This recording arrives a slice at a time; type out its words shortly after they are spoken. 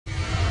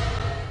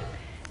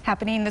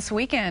Happening this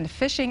weekend,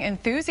 fishing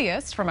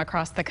enthusiasts from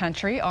across the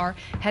country are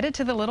headed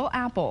to the Little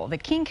Apple. The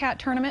King Cat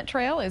Tournament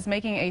Trail is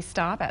making a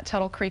stop at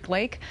Tuttle Creek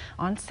Lake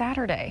on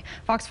Saturday.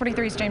 Fox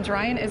 43's James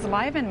Ryan is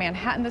live in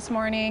Manhattan this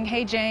morning.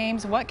 Hey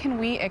James, what can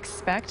we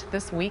expect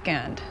this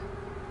weekend?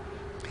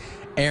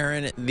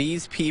 Aaron,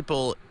 these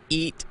people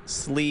eat,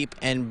 sleep,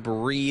 and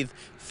breathe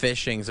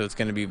fishing, so it's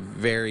going to be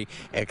very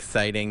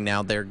exciting.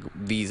 Now,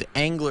 these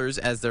anglers,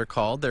 as they're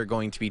called, they're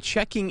going to be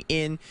checking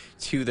in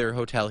to their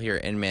hotel here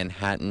in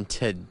Manhattan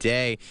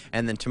today,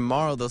 and then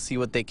tomorrow they'll see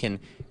what they can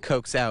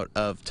coax out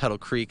of Tuttle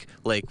Creek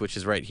Lake, which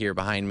is right here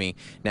behind me.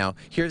 Now,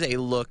 here's a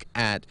look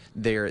at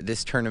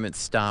this tournament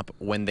stop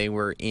when they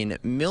were in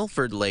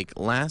Milford Lake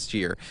last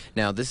year.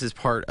 Now, this is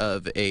part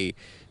of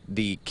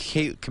the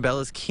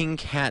Cabela's King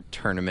Cat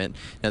Tournament.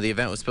 Now, the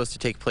event was supposed to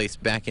take place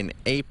back in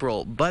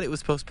April, but it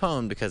was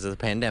postponed because of the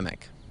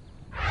pandemic.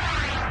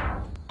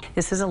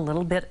 This is a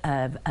little bit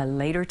of a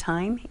later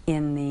time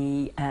in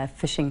the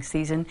fishing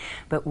season,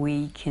 but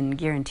we can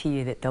guarantee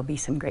you that there'll be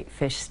some great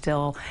fish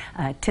still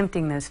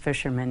tempting those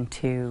fishermen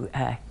to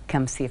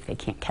come see if they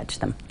can't catch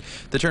them.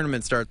 The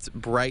tournament starts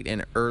bright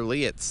and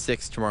early at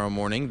 6 tomorrow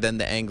morning. Then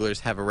the anglers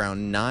have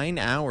around 9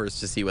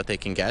 hours to see what they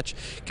can catch.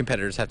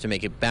 Competitors have to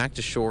make it back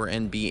to shore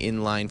and be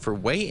in line for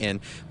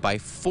weigh-in by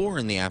 4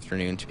 in the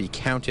afternoon to be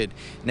counted.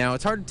 Now,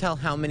 it's hard to tell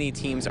how many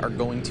teams are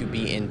going to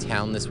be in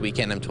town this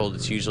weekend. I'm told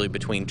it's usually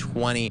between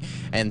 20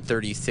 and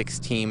 36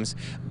 teams,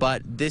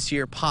 but this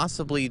year,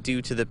 possibly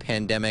due to the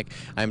pandemic,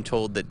 I'm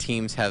told that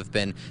teams have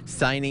been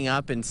signing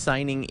up and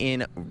signing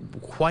in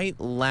quite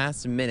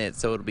last minute,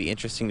 so it'll be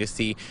interesting to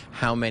see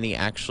how many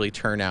actually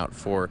turn out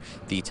for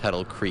the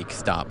Tuttle Creek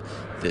stop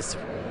this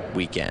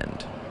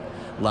weekend.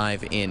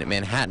 Live in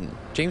Manhattan,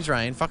 James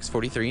Ryan, Fox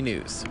 43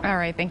 News. All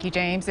right, thank you,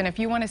 James. And if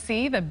you want to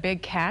see the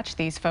big catch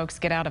these folks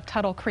get out of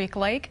Tuttle Creek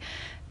Lake,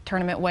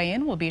 tournament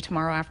weigh-in will be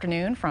tomorrow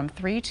afternoon from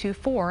 3 to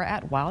 4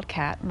 at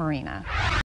Wildcat Marina.